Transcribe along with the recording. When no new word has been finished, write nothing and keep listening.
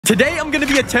Today, I'm going to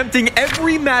be attempting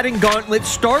every Madden Gauntlet,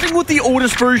 starting with the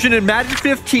oldest version in Madden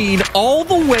 15, all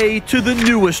the way to the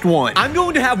newest one. I'm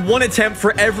going to have one attempt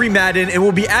for every Madden, and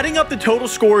we'll be adding up the total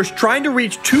scores, trying to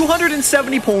reach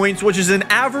 270 points, which is an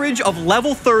average of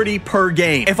level 30 per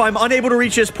game. If I'm unable to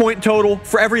reach this point total,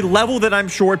 for every level that I'm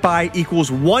short by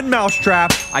equals 1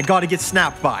 mousetrap, I got to get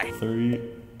snapped by. 3,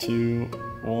 2,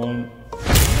 1.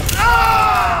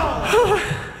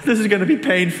 This is going to be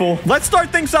painful. Let's start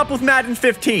things up with Madden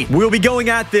 15. We'll be going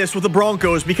at this with the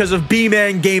Broncos because of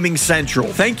B-Man Gaming Central.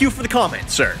 Thank you for the comment,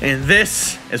 sir. And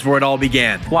this is where it all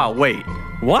began. Wow, wait.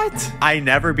 What? I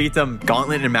never beat them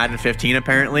Gauntlet in Madden 15,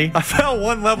 apparently. I fell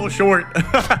 1 level short. All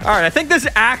right, I think this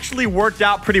actually worked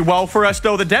out pretty well for us,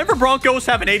 though. The Denver Broncos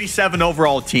have an 87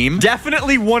 overall team.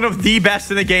 Definitely one of the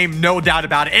best in the game, no doubt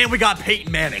about it. And we got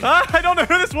Peyton Manning. I don't know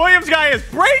who this Williams guy is.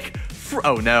 Break.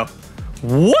 Oh, no.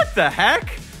 What the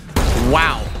heck?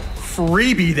 Wow.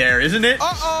 Freebie there, isn't it?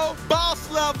 Uh-oh, boss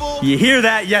level. You hear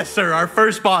that? Yes, sir. Our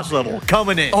first boss level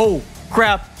coming in. Oh,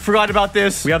 crap. Forgot about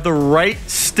this. We have the right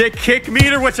stick kick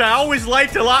meter, which I always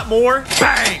liked a lot more.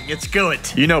 Bang! It's good.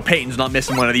 You know Peyton's not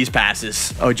missing one of these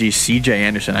passes. Oh, geez. C.J.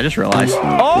 Anderson. I just realized.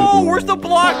 Oh, where's the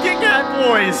blocking at,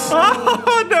 boys?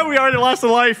 Oh, no. We already lost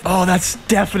a life. Oh, that's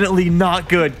definitely not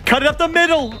good. Cut it up the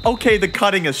middle. Okay, the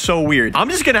cutting is so weird. I'm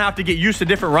just going to have to get used to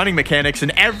different running mechanics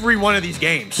in every one of these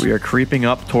games. We are creeping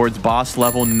up towards boss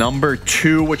level number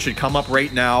 2, which should come up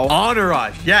right now. Honor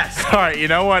Rush. Yes. All right, you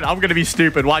know what? I'm going to be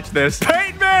stupid. Watch this.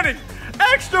 Peyton Manning.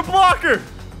 Extra blocker.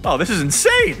 Oh, this is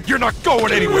insane. You're not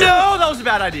going anywhere. No, that was a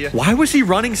bad idea. Why was he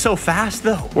running so fast,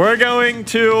 though? We're going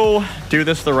to do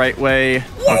this the right way.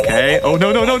 Okay. Oh,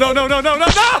 no, no, no, no, no, no, no, no,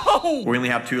 no! We only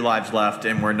have 2 lives left,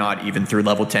 and we're not even through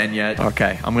level 10 yet.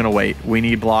 Okay, I'm going to wait. We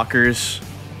need blockers.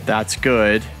 That's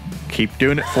good. Keep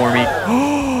doing it for me.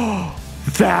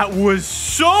 That was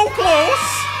so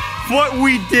close, but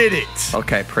we did it.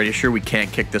 Okay, pretty sure we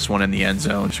can't kick this one in the end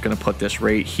zone. Just gonna put this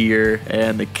right here,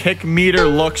 and the kick meter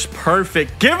looks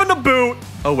perfect. Give him the boot.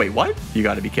 Oh, wait, what? You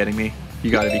gotta be kidding me.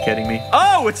 You gotta be kidding me.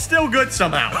 Oh, it's still good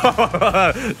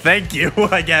somehow. Thank you,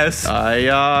 I guess.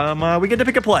 We get to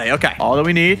pick a play. Okay. All that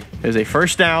we need is a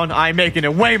first down. I'm making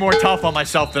it way more tough on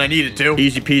myself than I needed to.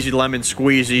 Easy peasy lemon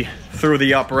squeezy through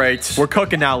the uprights. We're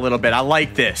cooking now a little bit. I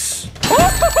like this.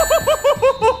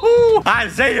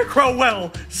 Isaiah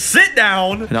Crowell, sit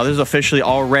down. Now, this is officially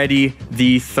already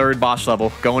the 3rd boss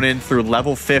level. Going in through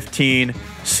level 15.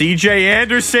 C.J.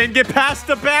 Anderson, get past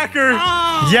the backer.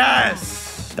 Oh.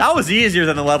 Yes. That was easier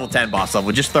than the level 10 boss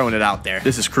level. Just throwing it out there.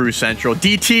 This is Cruise Central.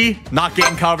 DT, not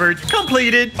getting covered.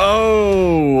 Completed.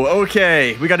 Oh,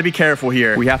 okay. We got to be careful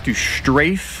here. We have to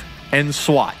strafe and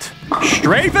swat.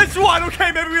 Strafe and swat.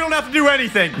 Okay, maybe we don't have to do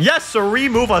anything. Yes, sirree,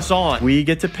 move us on. We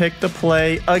get to pick the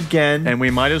play again, and we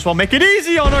might as well make it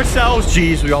easy on ourselves.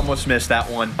 Jeez, we almost missed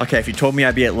that one. Okay, if you told me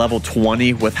I'd be at level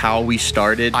 20 with how we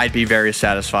started, I'd be very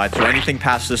satisfied. So anything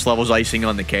past this level is icing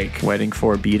on the cake. Waiting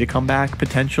for B to come back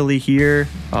potentially here.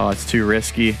 Oh, it's too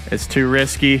risky. It's too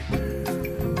risky.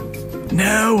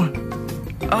 No.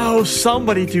 Oh,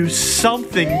 somebody do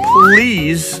something,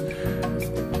 please.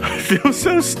 I feel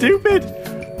so stupid.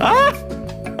 Ah!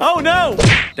 Oh, no.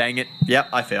 Dang it. Yep,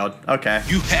 I failed. Okay.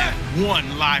 You have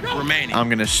 1 life remaining. I'm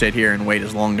going to sit here and wait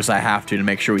as long as I have to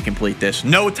make sure we complete this.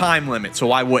 No time limit, so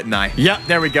why wouldn't I? Yep,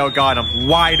 there we go. Got him.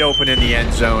 Wide open in the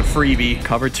end zone. Freebie.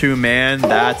 Cover 2, man.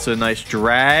 That's a nice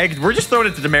drag. We're just throwing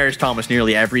it to Demaryius Thomas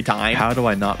nearly every time. How do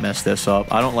I not mess this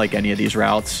up? I don't like any of these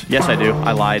routes. Yes, I do.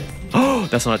 I lied. Oh,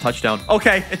 that's not a touchdown.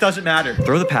 Okay, it doesn't matter.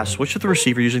 Throw the pass. Switch to the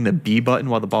receiver using the B button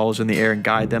while the ball is in the air and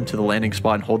guide them to the landing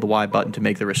spot and hold the Y button to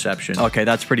make the reception. Okay,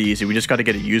 that's pretty easy. We just got to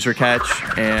get a user catch.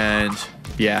 And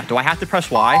yeah, do I have to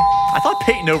press Y? I thought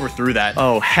Peyton overthrew that.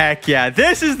 Oh, heck yeah.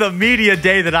 This is the media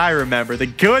day that I remember. The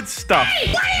good stuff.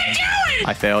 Hey, what are you doing?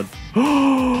 I failed.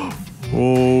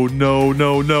 Oh, no,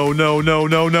 no, no, no, no,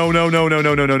 no, no, no, no, no, no,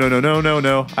 no, no, no, no, no, no,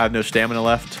 no. I have no stamina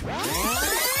left.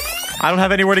 I don't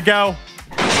have anywhere to go.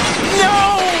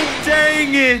 No!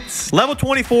 Dang it! Level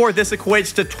 24, this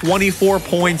equates to 24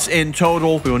 points in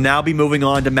total. We will now be moving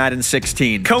on to Madden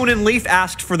 16. Conan Leaf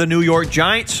asked for the New York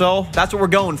Giants, so that's what we're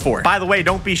going for. By the way,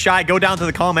 don't be shy. Go down to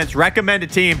the comments. Recommend a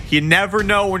team. You never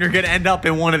know when you're going to end up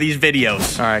in one of these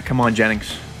videos. All right, come on,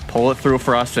 Jennings. Pull it through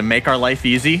for us and make our life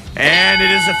easy. And it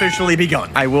has officially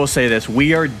begun. I will say this.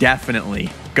 We are definitely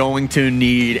going to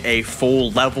need a full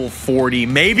level 40,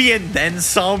 maybe, and then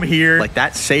some here. Like,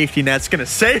 that safety net's going to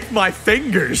save my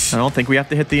fingers. I don't think we have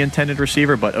to hit the intended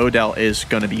receiver, but Odell is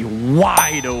going to be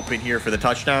wide open here for the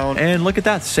touchdown. And look at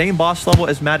that. Same boss level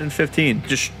as Madden 15.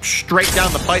 Just straight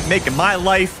down the pipe, making my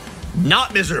life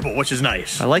not miserable, which is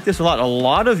nice. I like this a lot. A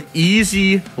lot of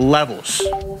easy levels.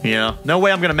 You know, no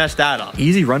way I'm going to mess that up.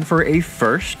 Easy run for a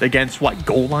first against what?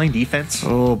 Goal line defense?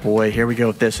 Oh boy, here we go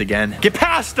with this again. Get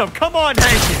past them. Come on,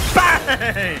 Hank.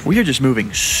 Bang! We are just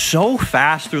moving so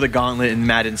fast through the gauntlet in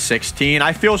Madden 16.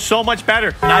 I feel so much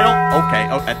better. And I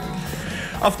don't... Okay.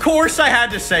 Of course I had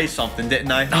to say something,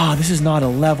 didn't I? Oh, this is not a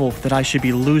level that I should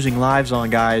be losing lives on,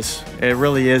 guys. It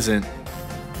really isn't.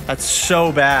 That's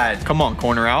so bad. Come on,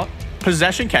 corner out.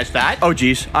 Possession, catch that. Oh,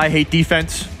 geez. I hate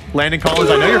defense. Landon Collins,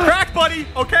 I know you're cracked, buddy.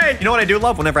 Okay. You know what I do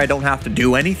love? Whenever I don't have to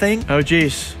do anything. Oh,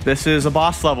 geez. This is a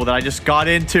boss level that I just got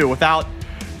into without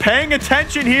paying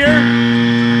attention here.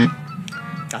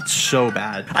 That's so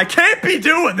bad. I can't be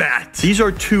doing that. These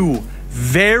are two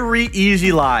very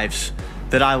easy lives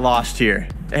that I lost here.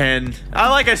 And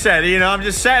like I said, you know, I'm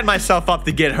just setting myself up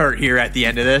to get hurt here at the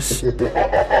end of this.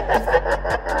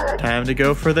 Time to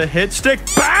go for the hit stick.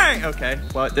 Bang! Okay,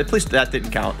 well, at least that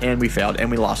didn't count. And we failed,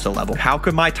 and we lost a level. How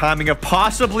could my timing have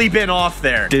possibly been off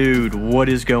there? Dude, what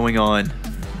is going on?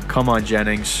 Come on,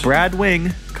 Jennings. Brad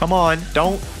Wing, come on.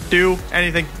 Don't do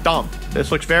anything dumb.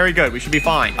 This looks very good. We should be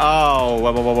fine. Oh,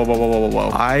 whoa.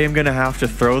 I am going to have to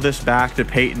throw this back to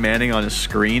Peyton Manning on his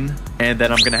screen, and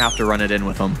then I'm going to have to run it in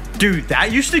with him. Dude,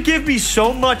 that used to give me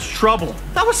so much trouble.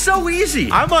 That was so easy.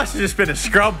 I must have just been a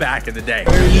scrub back in the day.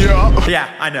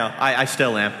 Yeah, I know. I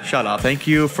still am. Shut up. Thank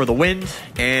you for the wind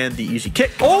and the easy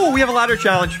kick. Oh, we have a ladder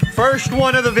challenge. First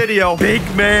one of the video. Big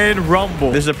Man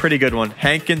Rumble. This is a pretty good one.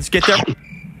 Hankins, get there.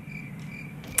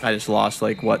 I just lost,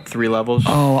 like, what, 3 levels?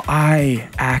 Oh, I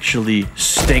actually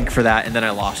stink for that, and then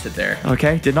I lost it there.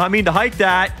 Okay, did not mean to hike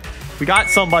that. We got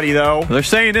somebody, though. They're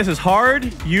saying this is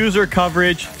hard. User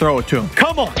coverage. Throw it to him.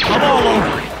 Come on. I'm all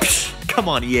over it. Psh, come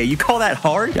on, EA. You call that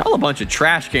hard? Y'all a bunch of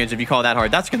trash cans if you call that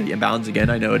hard. That's going to be inbounds again.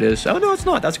 I know it is. Oh, no, it's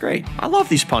not. That's great. I love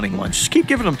these punting ones. Just keep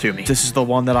giving them to me. This is the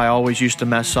one that I always used to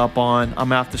mess up on. I'm going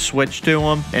to have to switch to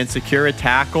him and secure a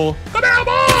tackle.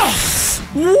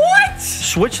 What?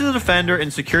 Switch to the defender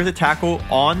and secure the tackle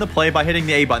on the play by hitting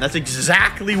the A button. That's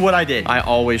exactly what I did. I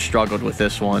always struggled with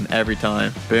this one every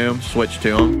time. Boom, switch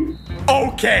to him.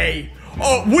 Okay.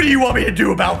 Oh, what do you want me to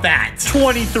do about that?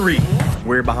 23.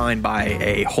 We're behind by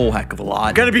a whole heck of a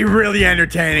lot. Gonna be really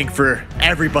entertaining for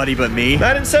everybody but me.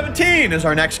 Madden 17 is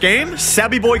our next game.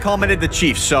 Sabby Boy commented the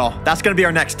Chiefs, so that's gonna be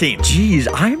our next team. Jeez,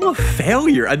 I'm a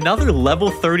failure. Another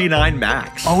level 39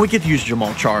 max. Oh, we get to use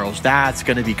Jamal Charles. That's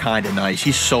gonna be kind of nice.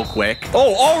 He's so quick.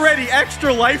 Oh, already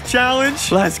extra life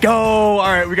challenge. Let's go. All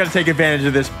right, we gotta take advantage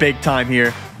of this big time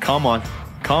here. Come on.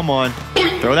 Come on.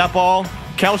 Throw that ball.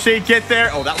 Kelsey, get there.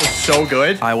 Oh, that was so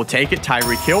good. I will take it.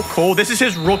 Tyreek Hill. Cool. This is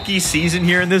his rookie season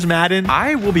here in this Madden.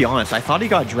 I will be honest. I thought he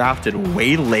got drafted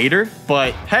way later,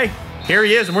 but hey, here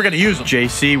he is, and we're going to use him.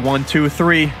 JC, 1, 2,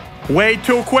 3. Way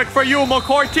too quick for you,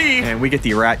 McCarthy. And we get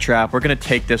the rat trap. We're going to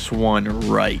take this one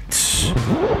right.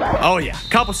 Oh, yeah.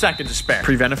 Couple seconds to spare.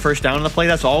 Prevent a first down on the play.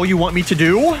 That's all you want me to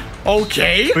do?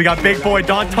 Okay. We got big boy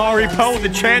Dontari Poe with the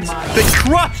chance to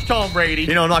crush Tom Brady.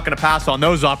 You know, I'm not going to pass on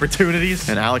those opportunities.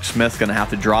 And Alex Smith's going to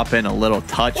have to drop in a little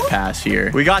touch pass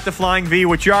here. We got the flying V,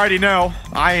 which you already know.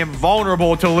 I am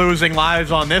vulnerable to losing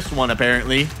lives on this one,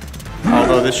 apparently.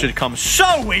 Although this should come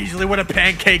so easily with a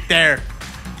pancake there.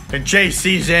 And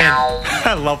JC's in.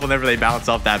 I love whenever they bounce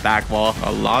off that back wall.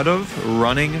 A lot of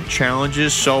running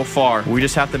challenges so far. We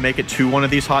just have to make it to one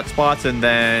of these hot spots, and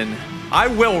then I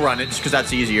will run it just because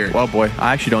that's easier. Well, boy,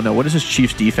 I actually don't know. What is this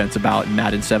Chiefs defense about in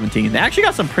Madden 17? They actually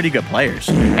got some pretty good players.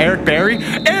 Eric Berry.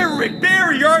 Eric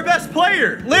Berry, you're our best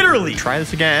player. Literally. Try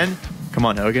this again. Come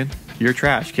on, Hogan. You're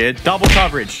trash, kid. Double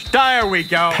coverage. There we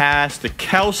go. Pass to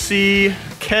Kelsey.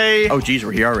 Okay. Oh, geez,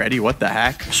 we're here already. What the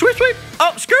heck? Sweep, sweep.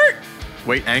 Oh, skirt.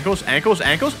 Wait, ankles, ankles,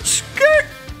 ankles. Skirt.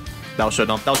 That'll show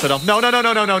them. That'll show them.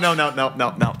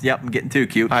 No. Yep, I'm getting too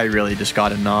cute. I really just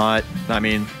gotta not. I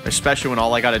mean, especially when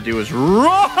all I gotta do is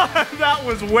run. That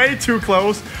was way too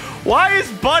close. Why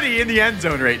is Buddy in the end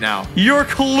zone right now? You're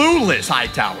clueless,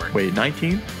 Hightower. Wait,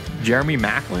 19? Jeremy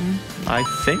Macklin? I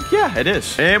think, yeah, it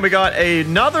is. And we got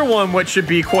another one, which should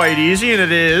be quite easy, and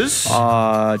it is.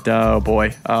 Oh,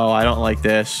 boy. Oh, I don't like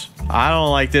this. I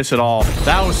don't like this at all.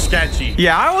 That was sketchy.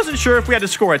 Yeah, I wasn't sure if we had to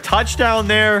score a touchdown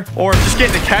there or if just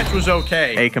getting the catch was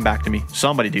okay. Hey, come back to me.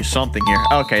 Somebody do something here.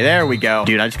 Okay, there we go.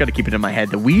 Dude, I just got to keep it in my head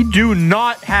that we do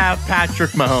not have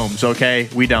Patrick Mahomes, okay?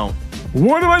 We don't.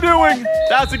 What am I doing?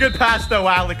 That's a good pass, though,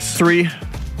 Alex. 3,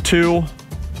 2,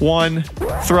 1.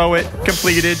 Throw it.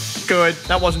 Completed. Good.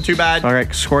 That wasn't too bad. All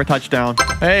right, score a touchdown.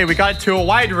 Hey, we got to a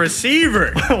wide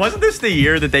receiver. Wasn't this the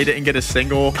year that they didn't get a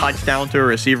single touchdown to a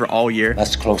receiver all year?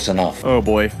 That's close enough. Oh,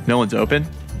 boy. No one's open.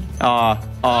 Yeah.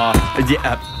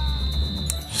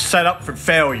 Set up for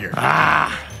failure.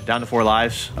 Down to 4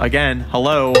 lives. Again,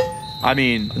 hello. I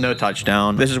mean, no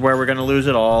touchdown. This is where we're going to lose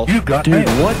it all. You got Dude,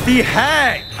 mail. what the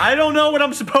heck? I don't know what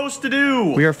I'm supposed to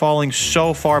do. We are falling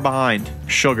so far behind.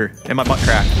 Sugar in my butt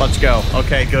crack. Let's go.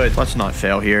 Okay, good. Let's not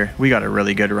fail here. We got a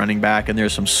really good running back, and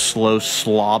there's some slow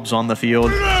slobs on the field.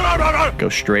 Go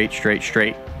straight, straight,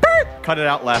 straight. Cut it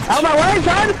out left. Out of my way,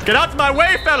 son! Get out to my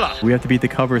way, fella. We have to beat the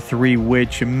cover 3,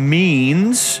 which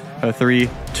means a 3,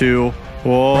 2,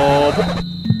 whoa.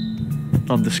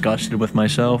 I'm disgusted with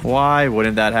myself. Why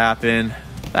wouldn't that happen?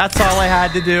 That's all I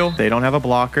had to do. They don't have a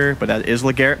blocker, but that is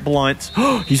LeGarrette Blount.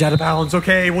 He's out of bounds.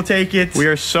 Okay, we'll take it. We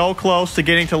are so close to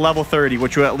getting to level 30,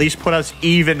 which will at least put us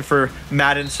even for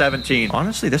Madden 17.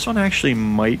 Honestly, this one actually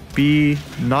might be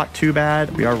not too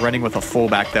bad. We are running with a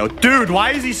fullback, though. Dude,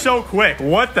 why is he so quick?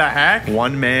 What the heck?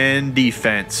 One-man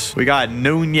defense. We got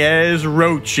Nunez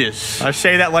Roaches. I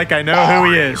say that like I know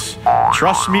who he is.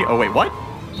 Trust me. Oh, wait, what?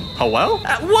 Hello?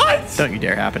 What? Don't you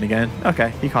dare happen again.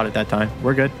 Okay, he caught it that time.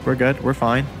 We're good. We're good. We're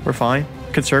fine. We're fine.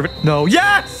 Conservative. No.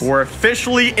 Yes! We're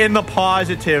officially in the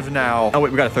positive now. Oh,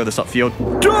 wait, we got to throw this upfield.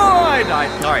 Die!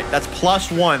 All right, that's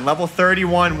 +1. Level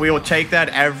 31. We will take that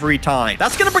every time.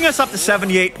 That's going to bring us up to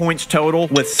 78 points total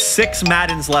with 6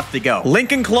 Maddens left to go.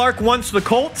 Lincoln Clark wants the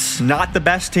Colts. Not the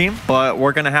best team, but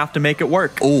we're going to have to make it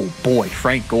work. Oh, boy.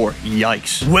 Frank Gore.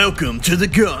 Yikes. Welcome to the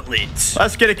Gauntlet.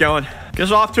 Let's get it going. Get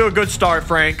us off to a good start,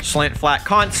 Frank. Slant flat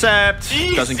concept.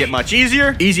 Easy. Doesn't get much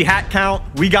easier. Easy hat count.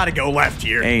 We got to go left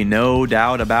here. Ain't no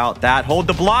doubt about that. Hold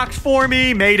the blocks for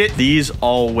me. Made it. These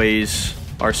always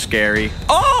are scary.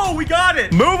 Oh, we got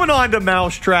it. Moving on to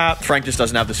Mousetrap. Frank just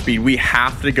doesn't have the speed. We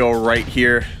have to go right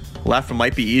here. Left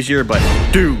might be easier, but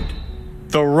dude.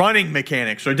 The running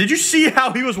mechanics. Or did you see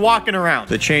how he was walking around?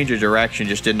 The change of direction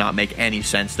just did not make any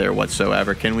sense there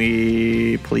whatsoever. Can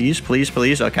we please, please,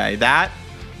 please? Okay, that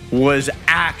was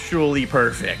actually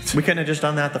perfect. We couldn't have just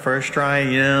done that the first try,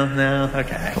 you know? No?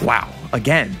 Okay. Wow.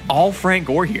 Again, all Frank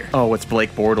Gore here. Oh, it's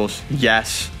Blake Bortles.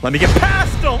 Yes. Let me get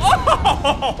past him.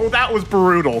 Oh, that was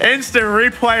brutal. Instant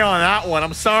replay on that one.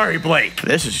 I'm sorry, Blake.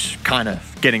 This is kind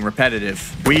of getting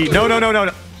repetitive.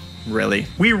 No. Really?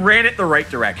 We ran it the right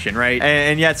direction, right?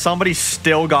 And yet somebody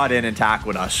still got in and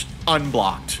tackled us.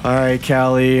 Unblocked. All right,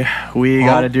 Callie. We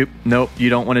gotta do... Nope, you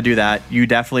don't want to do that. You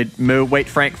definitely move. Wait,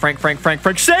 Frank.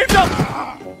 Saved him!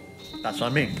 That's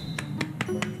on me.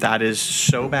 That is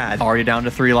so bad. Already down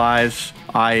to 3 lives.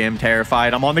 I am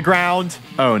terrified. I'm on the ground.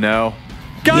 Oh, no.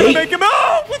 Gotta make him...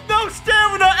 Oh, with no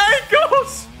stamina.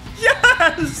 Ankles!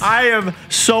 Yes! I am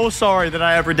so sorry that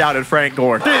I ever doubted Frank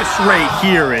Gore. This right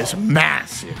here is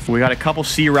massive. We got a couple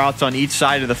C routes on each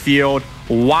side of the field.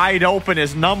 Wide open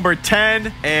is number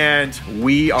 10. And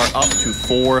we are up to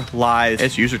 4 lives.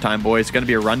 It's user time, boys. It's going to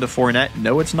be a run to 4 net.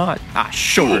 No, it's not. Ah,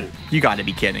 sure. You got to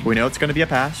be kidding. We know it's going to be a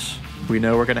pass. We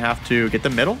know we're going to have to get the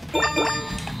middle.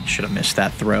 Should have missed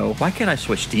that throw. Why can't I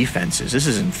switch defenses? This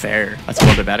isn't fair. That's a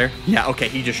little bit better. Yeah, okay,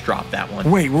 he just dropped that one.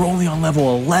 Wait, we're only on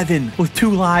level 11 with 2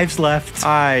 lives left.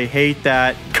 I hate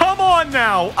that. Come on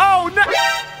now. Oh, no.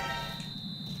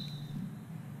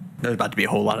 There's about to be a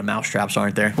whole lot of mousetraps,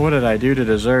 aren't there? What did I do to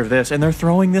deserve this? And they're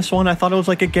throwing this one. I thought it was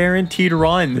like a guaranteed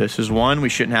run. This is one we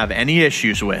shouldn't have any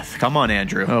issues with. Come on,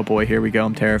 Andrew. Oh, boy, here we go.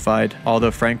 I'm terrified.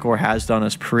 Although Frank Gore has done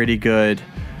us pretty good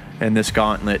in this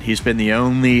gauntlet. He's been the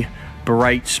only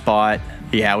bright spot.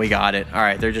 Yeah, we got it. All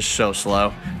right, they're just so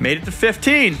slow. Made it to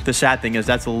 15. The sad thing is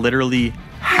that's literally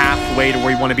halfway to where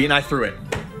you want to be, and I threw it.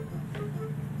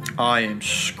 I am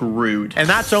screwed. And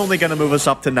that's only going to move us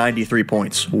up to 93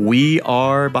 points. We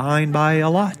are behind by a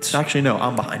lot. Actually, no,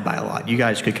 I'm behind by a lot. You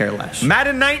guys could care less.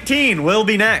 Madden 19 will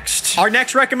be next. Our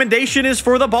next recommendation is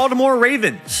for the Baltimore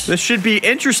Ravens. This should be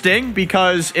interesting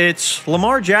because it's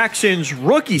Lamar Jackson's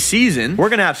rookie season. We're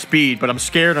going to have speed, but I'm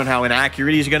scared on how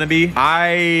inaccurate he's going to be.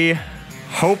 I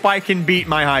hope I can beat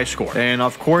my high score. And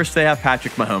of course, they have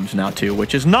Patrick Mahomes now too,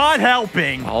 which is not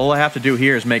helping. All I have to do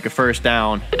here is make a first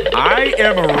down. I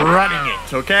am running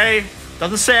it, okay?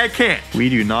 Doesn't say I can't. We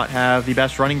do not have the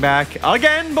best running back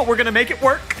again, but we're going to make it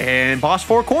work. And boss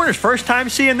 4 corners, first time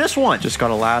seeing this one. Just got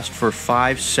to last for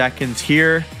 5 seconds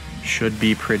here. Should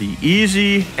be pretty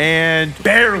easy. And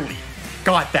barely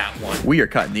got that one. We are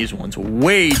cutting these ones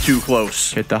way too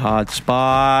close. Hit the hot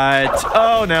spot.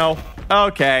 Oh, no.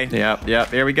 Okay. Yep.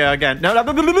 Here we go again. No.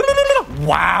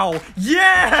 Wow.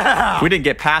 Yeah. We didn't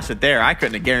get past it there. I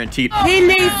couldn't have guaranteed. He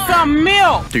needs some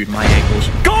milk. Dude, my ankle's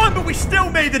gone, but we still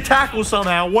made the tackle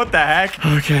somehow. What the heck?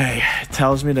 Okay. It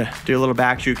tells me to do a little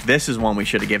back shoot. This is one we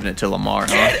should have given it to Lamar,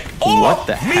 huh? What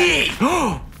the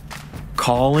heck?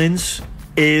 Collins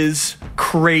is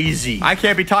crazy. I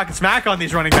can't be talking smack on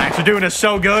these running backs. They're doing us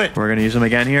so good. We're going to use them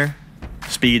again here.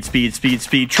 Speed.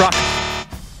 Truck.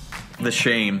 the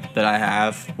shame that I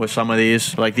have with some of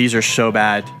these. Like, these are so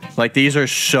bad. Like, these are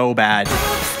so bad.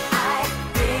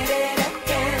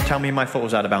 Tell me my foot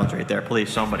was out of bounds right there, please,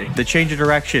 somebody. The change of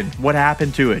direction. What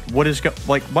happened to it? What is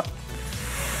like, what?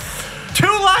 2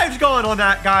 lives gone on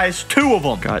that, guys. 2 of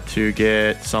them. Got to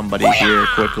get somebody here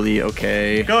quickly.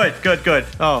 Okay. Good, good, good.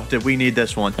 Oh, did we need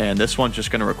this one? And this one's just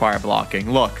going to require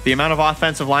blocking. Look, the amount of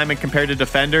offensive linemen compared to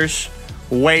defenders,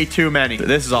 way too many.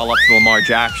 This is all up to Lamar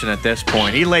Jackson at this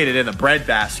point. He laid it in the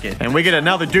breadbasket. And we get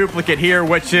another duplicate here,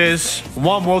 which is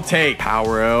one we'll take.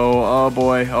 Power O. Oh,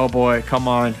 boy. Oh, boy. Come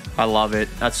on. I love it.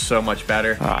 That's so much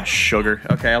better. Ah, sugar.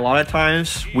 Okay, a lot of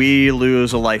times we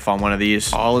lose a life on one of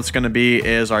these. All it's going to be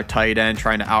is our tight end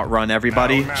trying to outrun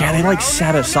everybody. Yeah, they like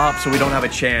set us up so we don't have a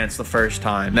chance the first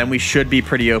time. Then we should be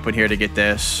pretty open here to get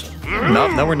this.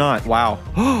 No, we're not. Wow.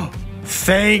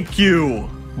 Thank you.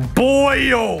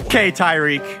 Boy, okay,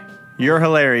 Tyreek, you're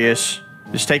hilarious.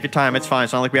 Just take your time. It's fine.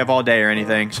 It's not like we have all day or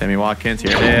anything. Sammy Watkins,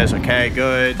 here it is. Okay,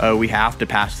 good. Oh, we have to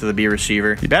pass to the B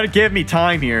receiver. You better give me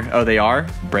time here. Oh, they are.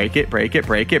 Break it, break it,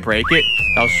 break it, break it.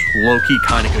 That was low-key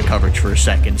kind of good coverage for a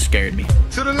second. Scared me.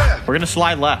 To the left. We're going to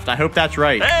slide left. I hope that's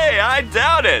right. Hey, I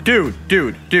doubt it.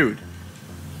 Dude.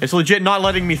 It's legit not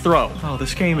letting me throw. Oh,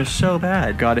 this game is so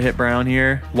bad. Gotta hit Brown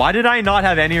here. Why did I not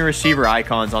have any receiver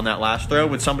icons on that last throw?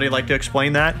 Would somebody like to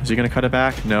explain that? Is he gonna cut it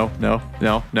back? No. Okay,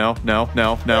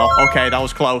 that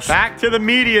was close. Back to the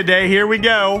media day. Here we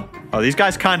go. Oh, these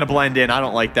guys kind of blend in. I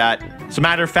don't like that. As a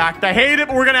matter of fact, I hate it,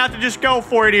 but we're gonna have to just go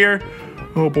for it here.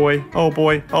 Oh boy. Oh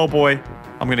boy. Oh boy.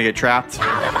 I'm gonna get trapped.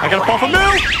 I gotta pull from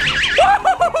Mill.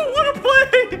 What a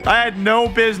play! I had no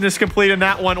business completing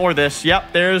that one or this.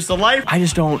 Yep, there's the life. I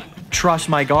just don't trust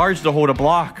my guards to hold a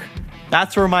block.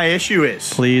 That's where my issue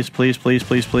is. Please, please, please,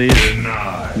 please, please.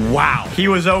 Wow. He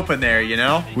was open there, you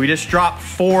know? We just dropped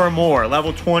 4 more.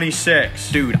 Level 26.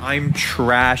 Dude, I'm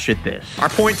trash at this. Our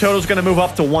point total is going to move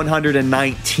up to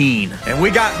 119. And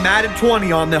we got Madden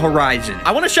 20 on the horizon.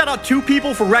 I want to shout out 2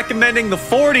 people for recommending the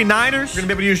 49ers. We're going to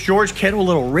be able to use George Kittle, a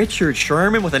little Richard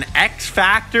Sherman with an X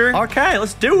factor. Okay,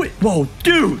 let's do it. Whoa,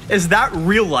 dude. Is that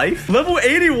real life? Level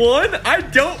 81? I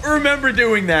don't remember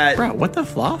doing that. Bro, what the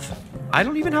fluff? I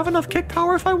don't even have enough kick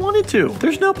power if I wanted to.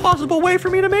 There's no possible way for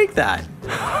me to make that.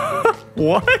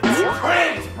 What?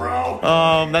 Crazy, bro.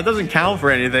 That doesn't count for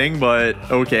anything, but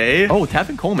okay. Oh,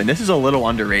 Tevin Coleman, this is a little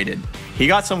underrated. He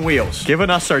got some wheels, giving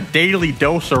us our daily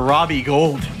dose of Robbie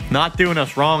Gold. Not doing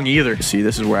us wrong either. See,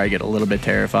 this is where I get a little bit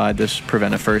terrified. This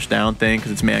prevent a first down thing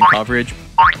because it's man coverage.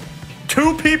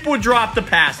 2 people dropped the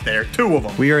pass there, 2 of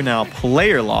them. We are now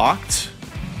player locked.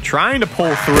 Trying to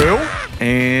pull through,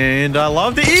 and I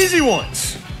love the easy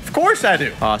ones. Of course I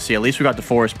do. See, at least we got the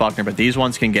Forrest Buckner, but these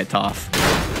ones can get tough.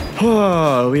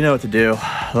 Oh, we know what to do.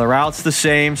 The route's the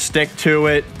same. Stick to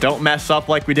it. Don't mess up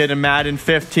like we did in Madden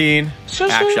 15.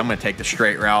 Actually, I'm going to take the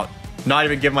straight route. Not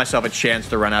even give myself a chance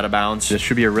to run out of bounds. This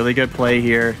should be a really good play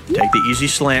here. Take the easy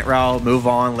slant route, move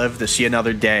on, live to see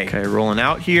another day. Okay, rolling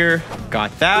out here.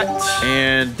 Got that.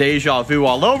 And deja vu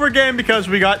all over again because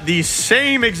we got the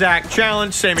same exact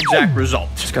challenge, same exact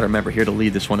result. Just got to remember here to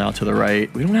lead this one out to the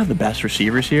right. We don't have the best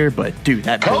receivers here, but dude,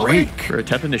 that break. We're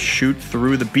attempting to shoot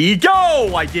through the B.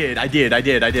 Go! I did.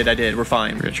 We're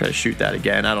fine. We're going to try to shoot that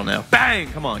again. I don't know. Bang!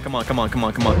 Come on.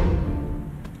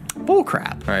 Bull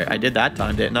crap. All right, I did that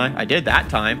time, didn't I? I did that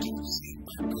time.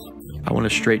 I want a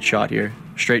straight shot here.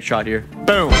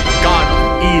 Boom.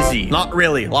 Got him. Easy. Not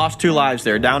really. Lost 2 lives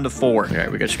there. Down to 4. All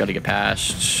right, we just got to get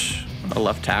past a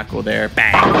left tackle there.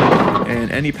 Bang.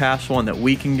 And any pass one that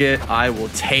we can get, I will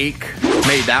take.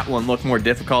 Made that one look more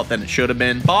difficult than it should have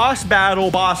been. Boss battle,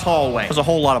 boss hallway. There's a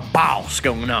whole lot of boss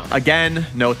going on. Again,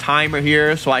 no timer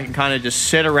here, so I can kind of just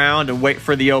sit around and wait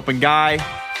for the open guy.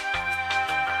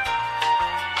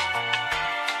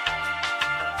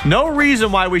 No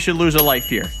reason why we should lose a life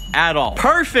here at all.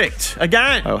 Perfect.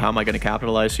 Again. Oh, how am I going to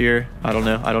capitalize here? I don't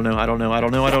know.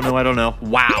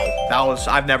 Wow.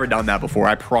 I've never done that before.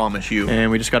 I promise you.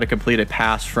 And we just got to complete a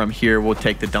pass from here. We'll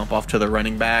take the dump off to the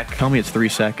running back. Tell me it's 3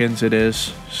 seconds. It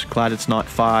is. Just glad it's not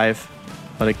 5.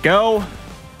 Let it go.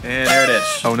 And there it is.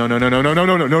 Oh,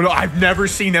 no. I've never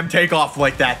seen them take off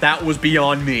like that. That was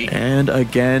beyond me. And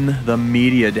again, the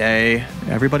media day.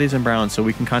 Everybody's in brown, so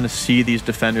we can kind of see these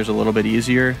defenders a little bit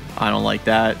easier. I don't like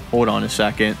that. Hold on a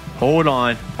second. Hold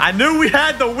on. I knew we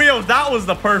had the wheels. That was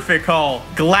the perfect call.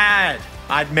 Glad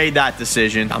I'd made that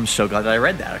decision. I'm so glad that I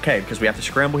read that. Okay, because we have to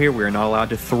scramble here. We are not allowed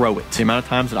to throw it. The amount of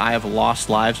times that I have lost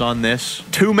lives on this,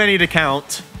 too many to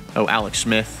count. Oh, Alex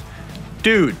Smith.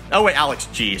 Dude. Oh, wait, Alex.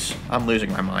 Jeez. I'm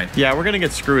losing my mind. Yeah, we're going to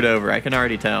get screwed over. I can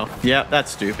already tell. Yep,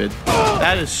 that's stupid.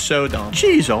 That is so dumb.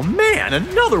 Jeez, oh, man.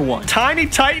 Another one. Tiny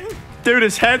Titan. Dude,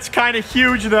 his head's kind of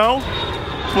huge, though.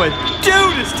 But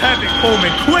dude is Tevin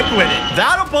Coleman quick with it.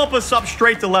 That'll bump us up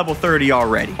straight to level 30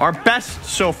 already. Our best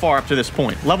so far up to this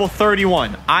point. Level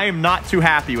 31. I am not too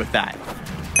happy with that.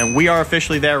 And we are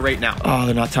officially there right now. Oh,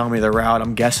 they're not telling me the route.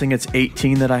 I'm guessing it's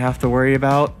 18 that I have to worry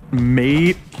about.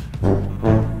 Maybe.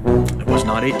 It was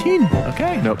not 18.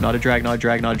 Okay. Nope, not a drag, not a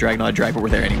drag, not a drag, not a drag, but we're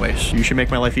there anyways. You should make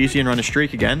my life easy and run a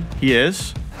streak again. He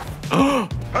is. Oh,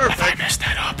 perfect. I messed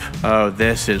that up. Oh,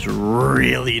 this is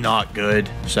really not good.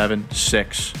 7,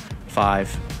 6,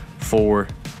 5, 4,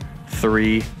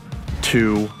 3,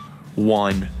 2,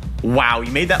 1. Wow,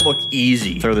 you made that look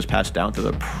easy. Throw this pass down to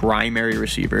the primary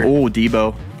receiver. Oh,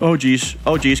 Debo. Oh, geez.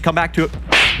 Oh, geez. Come back to it.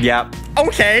 Yeah.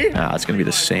 Okay. Ah, it's going to be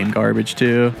the same garbage,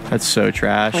 too. That's so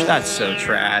trash. That's so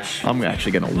trash. I'm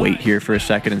actually going to wait here for a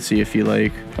second and see if he,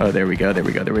 like... Oh, there we go. There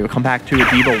we go. There we go. Come back to it,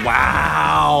 Debo.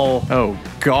 Wow. Oh,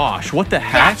 gosh. What the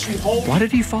heck? Why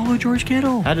did he follow George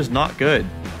Kittle? That is not good.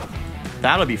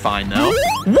 That'll be fine, though.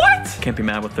 What? Can't be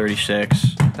mad with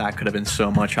 36. That could have been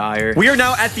so much higher. We are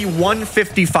now at the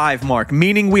 155 mark,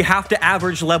 meaning we have to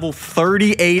average level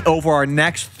 38 over our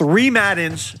next 3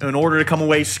 Maddens in order to come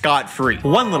away scot-free.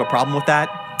 One little problem with that.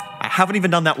 I haven't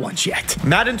even done that once yet.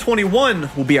 Madden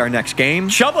 21 will be our next game.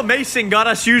 Chubba Mason got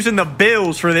us using the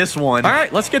Bills for this one. All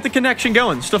right, let's get the connection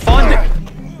going. Stephon...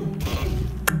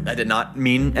 That did not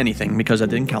mean anything because that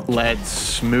didn't count.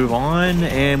 Let's move on,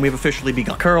 and we've officially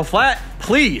begun. Curl flat,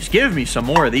 please give me some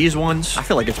more of these ones. I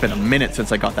feel like it's been a minute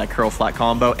since I got that curl flat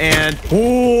combo, and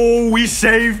oh, we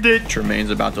saved it.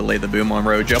 Tremaine's about to lay the boom on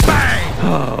Rojo. Bang!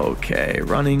 Okay,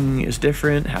 running is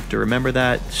different. Have to remember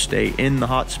that. Stay in the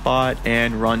hot spot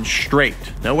and run straight.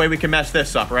 No way we can mess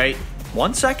this up, right?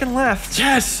 1 second left.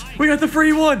 Yes, we got the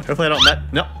free one. Hopefully I don't net.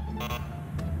 No.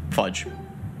 Fudge.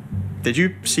 Did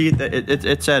you see that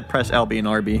it said press LB and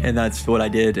RB, and that's what I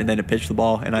did, and then it pitched the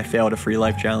ball, and I failed a free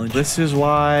life challenge. This is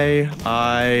why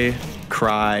I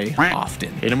cry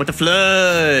often. Hit him with the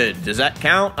flood. Does that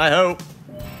count? I hope.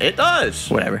 It does.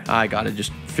 Whatever. I gotta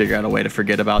just figure out a way to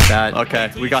forget about that.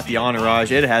 Okay, we got the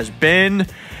entourage. It has been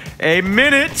a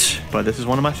minute, but this is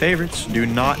one of my favorites. Do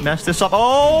not mess this up.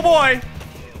 Oh, boy.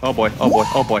 Oh, boy. Oh, boy.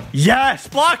 Oh, boy. Yes!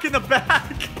 Block in the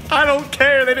back. I don't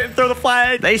care. They didn't throw the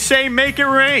flag. They say make it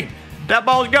rain. That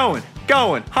ball's going.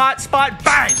 Hot spot.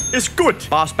 Bang. It's good.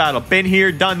 Boss battle. Been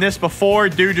here. Done this before.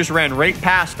 Dude just ran right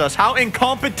past us. How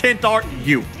incompetent are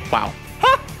you? Wow.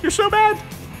 Huh? You're so bad.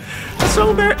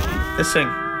 So bad. This thing.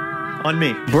 On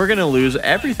me. We're going to lose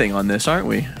everything on this, aren't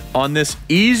we? On this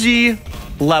easy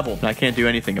level. I can't do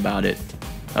anything about it.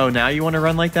 Oh, now you want to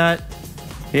run like that?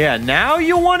 Yeah, now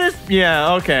you want to...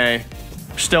 Yeah, okay.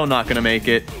 Still not going to make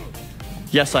it.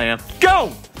 Yes, I am.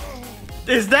 Go!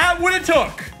 Is that what it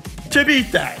took to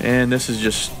beat that? And this is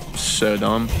just so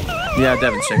dumb. Yeah,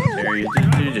 Devin Singletary,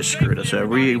 you just screwed us over.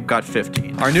 We got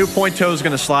 15. Our new point total is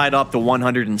going to slide up to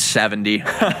 170.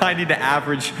 I need to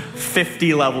average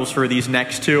 50 levels for these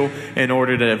next 2 in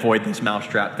order to avoid this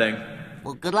mousetrap thing.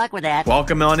 Well, good luck with that.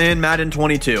 Welcome on in, Madden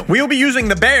 22. We'll be using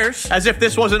the Bears, as if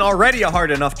this wasn't already a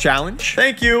hard enough challenge.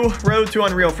 Thank you, Road to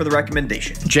Unreal, for the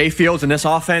recommendation. Jay Fields in this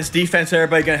offense, defense,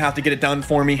 everybody gonna have to get it done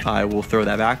for me. I will throw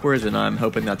that backwards, and I'm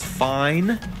hoping that's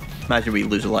fine. Imagine we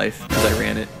lose a life, because I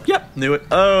ran it. Yep, knew it.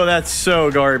 Oh, that's so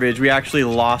garbage. We actually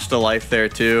lost a life there,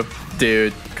 too.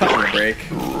 Dude, cut me a break.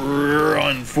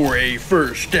 Run for a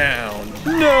first down.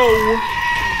 No.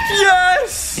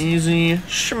 Yes! Easy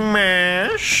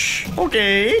smash.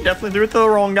 Okay, definitely threw it to the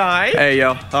wrong guy. Hey,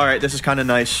 yo. All right, this is kind of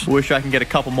nice. Wish I can get a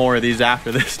couple more of these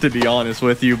after this, to be honest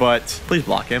with you, but please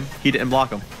block him. He didn't block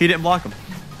him. He didn't block him.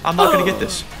 I'm not going to get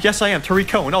this. Yes, I am. Tariq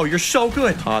Cohen. Oh, you're so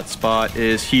good. Hot spot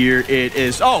is here. It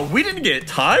is. Oh, we didn't get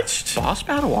touched. Boss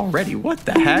battle already. What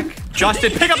the heck?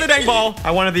 Justin, pick up the dang ball.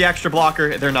 I wanted the extra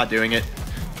blocker. They're not doing it.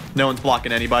 No one's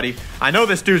blocking anybody. I know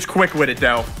this dude's quick with it,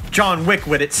 though. John Wick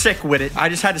with it, sick with it. I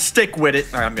just had to stick with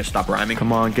it. All right, I'm going to stop rhyming.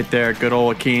 Come on, get there. Good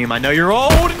old Akeem. I know you're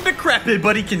old and decrepit,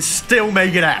 but he can still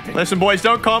make it happen. Listen, boys,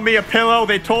 don't call me a pillow.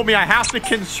 They told me I have to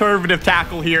conservative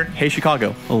tackle here. Hey,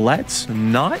 Chicago, let's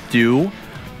not do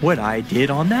what I did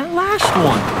on that last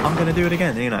one. I'm going to do it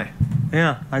again, ain't I?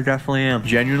 Yeah, I definitely am.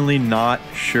 Genuinely not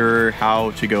sure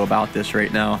how to go about this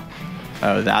right now.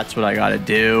 Oh, that's what I got to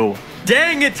do.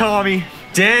 Dang it, Tommy.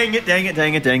 Dang it, dang it,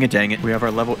 dang it, dang it, dang it. We have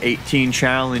our level 18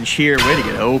 challenge here. Way to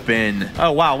get open.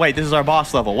 Oh, wow. Wait, this is our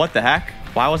boss level. What the heck?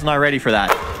 Why wasn't I ready for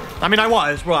that? I mean, I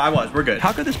was. Well, I was. We're good.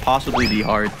 How could this possibly be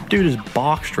hard? Dude is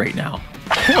boxed right now.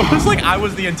 It was like I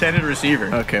was the intended receiver.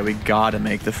 Okay, we got to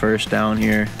make the first down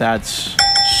here. That's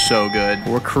so good.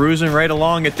 We're cruising right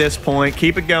along at this point.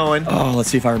 Keep it going. Oh, let's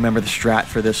see if I remember the strat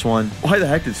for this one. Why the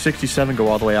heck did 67 go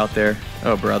all the way out there?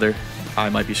 Oh, brother. I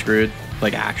might be screwed.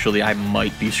 Like, actually, I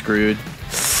might be screwed.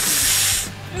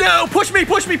 No, push me,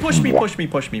 push me, push me, push me,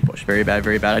 push me, push. Very bad,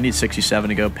 very bad. I need 67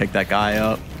 to go pick that guy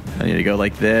up. I need to go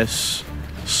like this.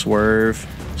 Swerve,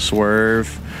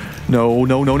 swerve. No,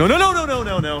 no, no, no, no, no, no, no,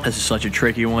 no, no. This is such a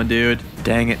tricky one, dude.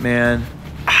 Dang it, man.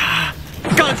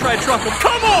 Gonna try to truck him.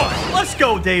 Come on! Let's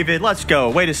go, David. Let's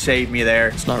go. Way to save me there.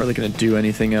 It's not really gonna do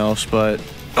anything else, but...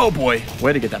 Oh, boy.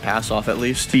 Way to get that pass off, at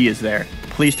least. He is there.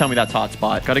 Please tell me that's hot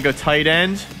spot. Gotta go tight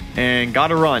end. And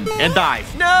gotta run. And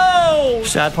dive. No!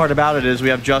 Sad part about it is we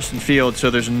have Justin Fields, so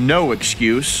there's no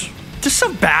excuse. Just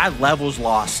some bad levels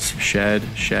lost. Shed,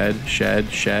 shed,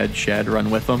 shed, shed, shed. Run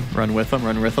with him. Run with him.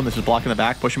 Run with him. This is blocking the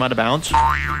back. Push him out of bounds.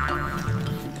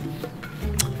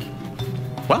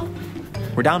 Well...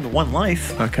 We're down to 1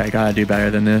 life. Okay, gotta do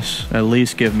better than this. At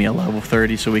least give me a level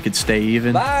 30 so we could stay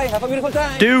even. Bye, have a beautiful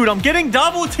time. Dude, I'm getting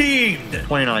double teamed.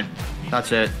 29.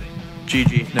 That's it.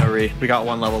 GG, no re. We got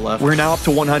 1 level left. We're now up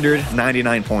to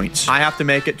 199 points. I have to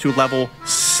make it to level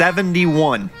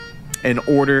 71 in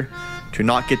order to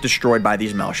not get destroyed by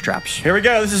these mousetraps. Here we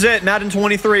go. This is it. Madden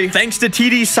 23. Thanks to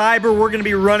TD Cyber, we're going to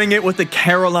be running it with the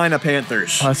Carolina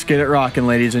Panthers. Let's get it rocking,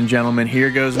 ladies and gentlemen. Here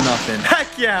goes nothing.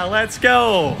 Heck yeah, let's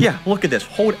go. Yeah, look at this.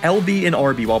 Hold LB and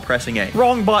RB while pressing A.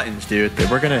 Wrong buttons, dude.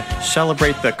 We're going to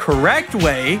celebrate the correct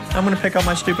way. I'm going to pick up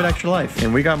my stupid extra life.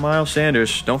 And we got Miles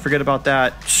Sanders. Don't forget about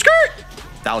that. Skirt!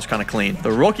 That was kind of clean.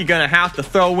 The rookie gonna have to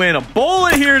throw in a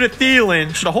bullet here to Thielen.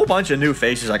 Just a whole bunch of new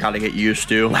faces I gotta get used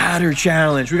to. Ladder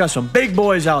challenge. We got some big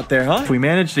boys out there, huh? If we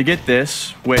manage to get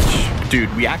this, which,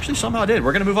 dude, we actually somehow did.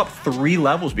 We're gonna move up 3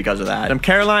 levels because of that. Them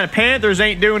Carolina Panthers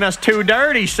ain't doing us too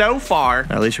dirty so far.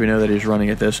 At least we know that he's running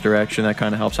it this direction. That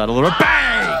kind of helps out a little bit.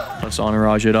 Bang! Let's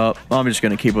entourage it up. I'm just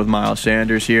gonna keep with Miles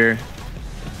Sanders here.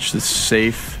 Just a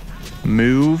safe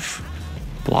move.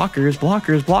 Blockers,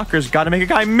 blockers, blockers. Gotta make a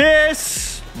guy miss.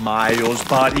 Miles,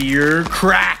 buddy, you're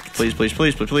cracked. Please, please,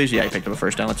 please, please, please. Yeah, he picked up a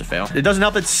first down. That's a fail. It doesn't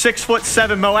help that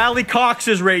 6'7" Mo Alley Cox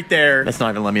is right there. That's not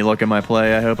even let me look at my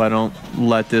play. I hope I don't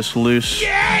let this loose.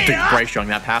 Yeah! Dude, Bryce Young,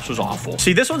 that pass was awful.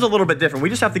 See, this one's a little bit different. We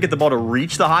just have to get the ball to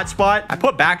reach the hot spot. I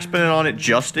put backspin on it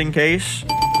just in case,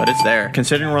 but it's there.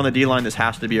 Considering we're on the D-line, this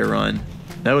has to be a run.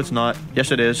 No, it's not. Yes,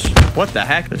 it is. What the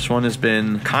heck? This one has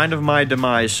been kind of my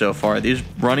demise so far. These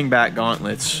running back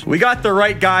gauntlets. We got the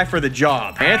right guy for the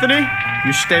job. Anthony,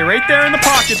 you stay right there in the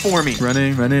pocket for me.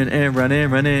 Running, running, and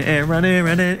running, running, and running,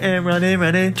 running, and running,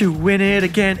 running. To win it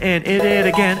again, and it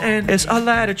again, and it's a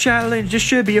ladder challenge. This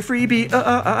should be a freebie.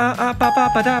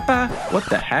 What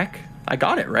the heck? I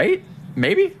got it, right?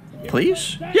 Maybe?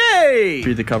 Please? Yay!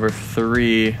 Read the cover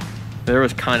 3. There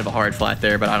was kind of a hard flat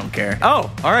there, but I don't care.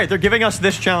 Oh, all right. They're giving us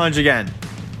this challenge again.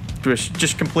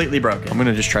 Just completely broken. I'm going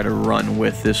to just try to run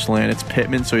with this slant. It's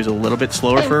Pittman, so he's a little bit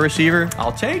slower for a receiver.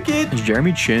 I'll take it. Is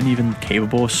Jeremy Chin even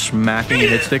capable of smacking a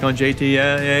hit stick on JT?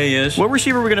 Yeah, he is. What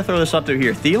receiver are we going to throw this up to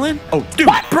here? Thielen? Oh, dude.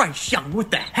 Bryce Young.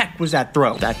 What the heck was that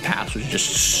throw? That pass was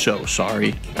just so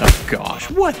sorry. Oh,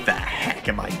 gosh. What the heck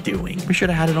am I doing? We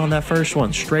should have had it on that first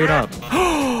one. Straight up.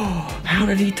 How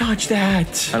did he touch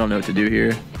that? I don't know what to do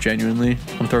here. Genuinely.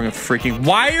 I'm throwing a freaking...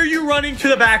 Why are you running to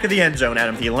the back of the end zone,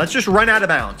 Adam Thielen? Let's just run out of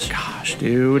bounds. Gosh,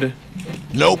 dude.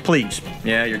 No, please.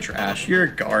 Yeah, you're trash. You're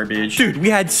garbage. Dude, we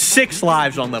had 6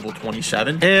 lives on level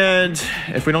 27. And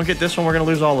if we don't get this one, we're going to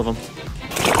lose all of them.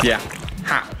 Yeah.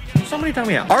 How? Somebody tell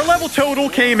me how. Our level total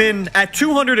came in at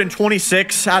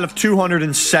 226 out of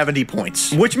 270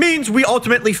 points, which means we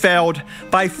ultimately failed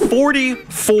by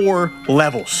 44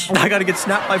 levels. I got to get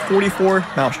snapped by 44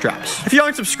 mousetraps. If you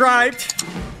aren't subscribed,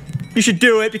 you should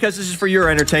do it because this is for your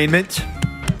entertainment.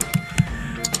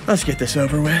 Let's get this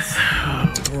over with.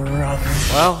 Oh, brother.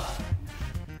 Well,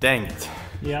 dang it.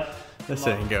 Yep. This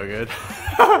didn't go good.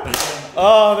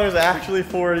 Oh, there's actually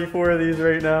 44 of these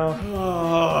right now.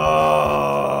 Oh.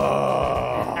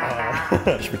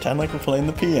 Just pretend like we're playing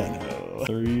the piano.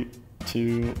 3,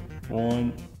 2,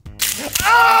 1.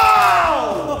 Oh!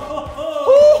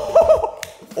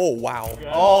 Oh, wow.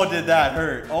 Oh, did that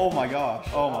hurt? Oh, my gosh.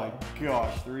 Oh, my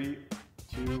gosh. 3,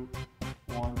 2,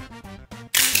 1.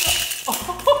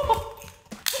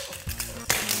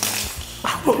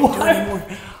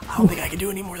 I don't think I can do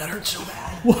any more. That hurts so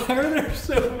bad. Why are there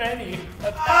so many?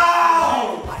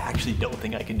 Ow! I actually don't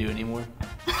think I can do any more.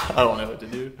 I don't know what to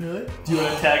do. Really? Do you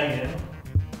want to tag me in?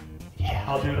 Yeah.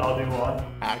 I'll do one.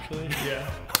 Actually? Yeah.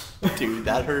 Dude,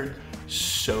 that hurt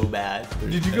so bad.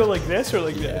 Did you go like this or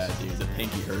like this? Yeah, dude, the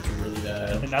pinky hurts really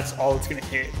bad. And that's all it's gonna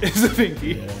hit is the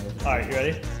pinky. Yeah. Alright, you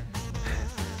ready?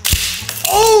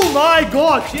 Oh my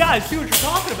gosh! Yeah, I see what you're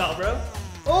talking about, bro.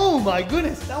 Oh my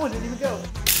goodness, that one didn't even go.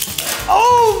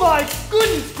 Oh my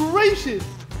goodness gracious!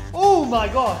 Oh my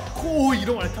gosh! Oh, you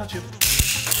don't want to touch it.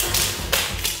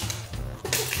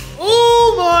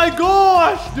 Oh my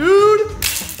gosh, dude!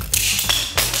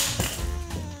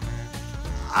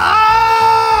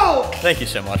 Thank you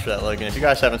so much for that, Logan. If you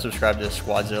guys haven't subscribed to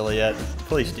Squadzilla yet,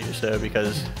 please do so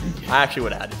because I actually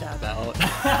would have had to tap out.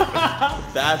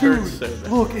 That hurts so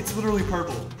bad. Look, it's literally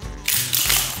purple.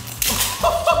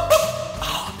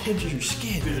 Oh, it pinches your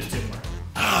skin. There's two more.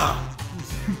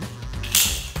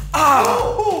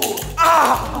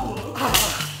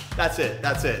 That's it.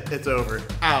 That's it. It's over.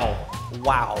 Ow.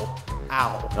 Wow.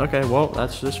 Ow. Okay, well,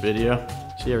 that's this video.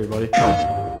 See everybody.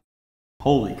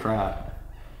 Holy crap.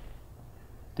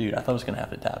 Dude, I thought I was gonna have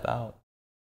to tap out.